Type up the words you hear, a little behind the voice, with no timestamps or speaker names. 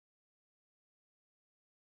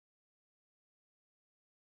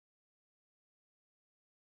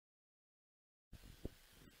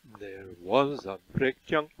There was a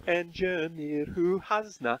Bricht young engineer who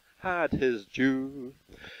hasna had his due.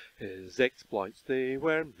 His exploits they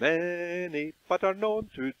were many, but are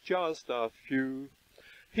known to just a few.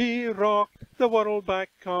 He rocked the world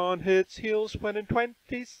back on its heels when in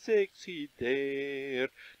 26 he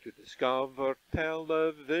dared to discover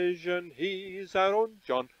television. He's our own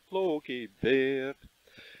John Logie Baird.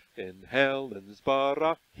 In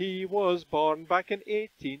Helensburgh he was born back in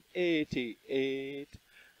 1888,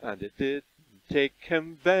 and it didn't take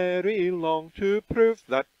him very long to prove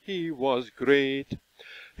that he was great.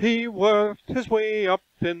 He worked his way up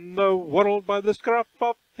in the world by the scruff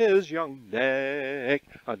of his young neck,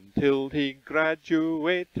 until he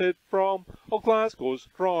graduated from Glasgow's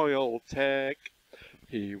Royal Tech.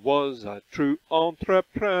 He was a true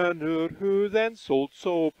entrepreneur who then sold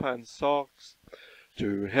soap and socks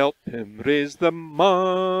to help him raise the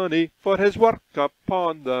money for his work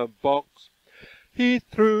upon the box. He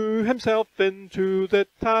threw himself into the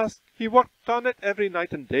task, he worked on it every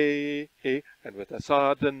night and day, and with a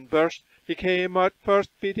sudden burst he came out first,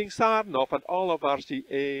 beating Sarnoff and all of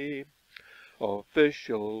RCA.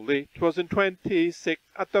 Officially 'twas in 26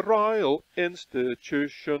 at the Royal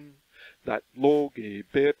Institution that Logie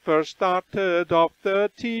Baird first started off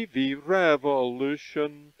the TV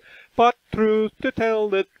revolution. But truth to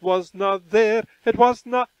tell, it was not there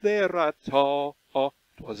at all.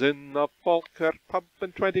 'Twas in the Falkirk pub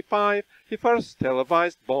in 25 he first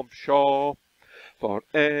televised Bombshaw. For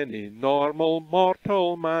any normal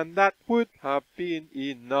mortal man that would have been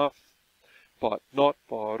enough, but not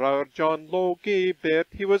for our John Logie Baird,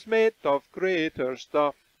 he was made of greater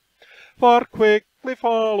stuff. For quickly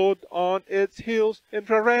followed on its heels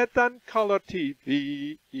infrared and colour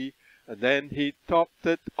TV, and then he topped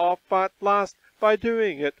it off at last by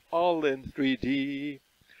doing it all in 3D.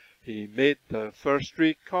 He made the first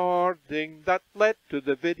recording that led to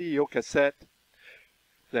the video cassette.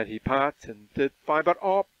 Then he patented fibre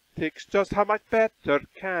optics, just how much better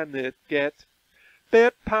can it get?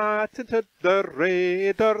 Baird patented the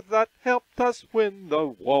radar that helped us win the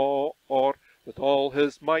war. With all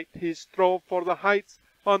his might he strove for the heights,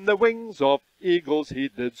 on the wings of eagles he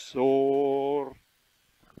did soar.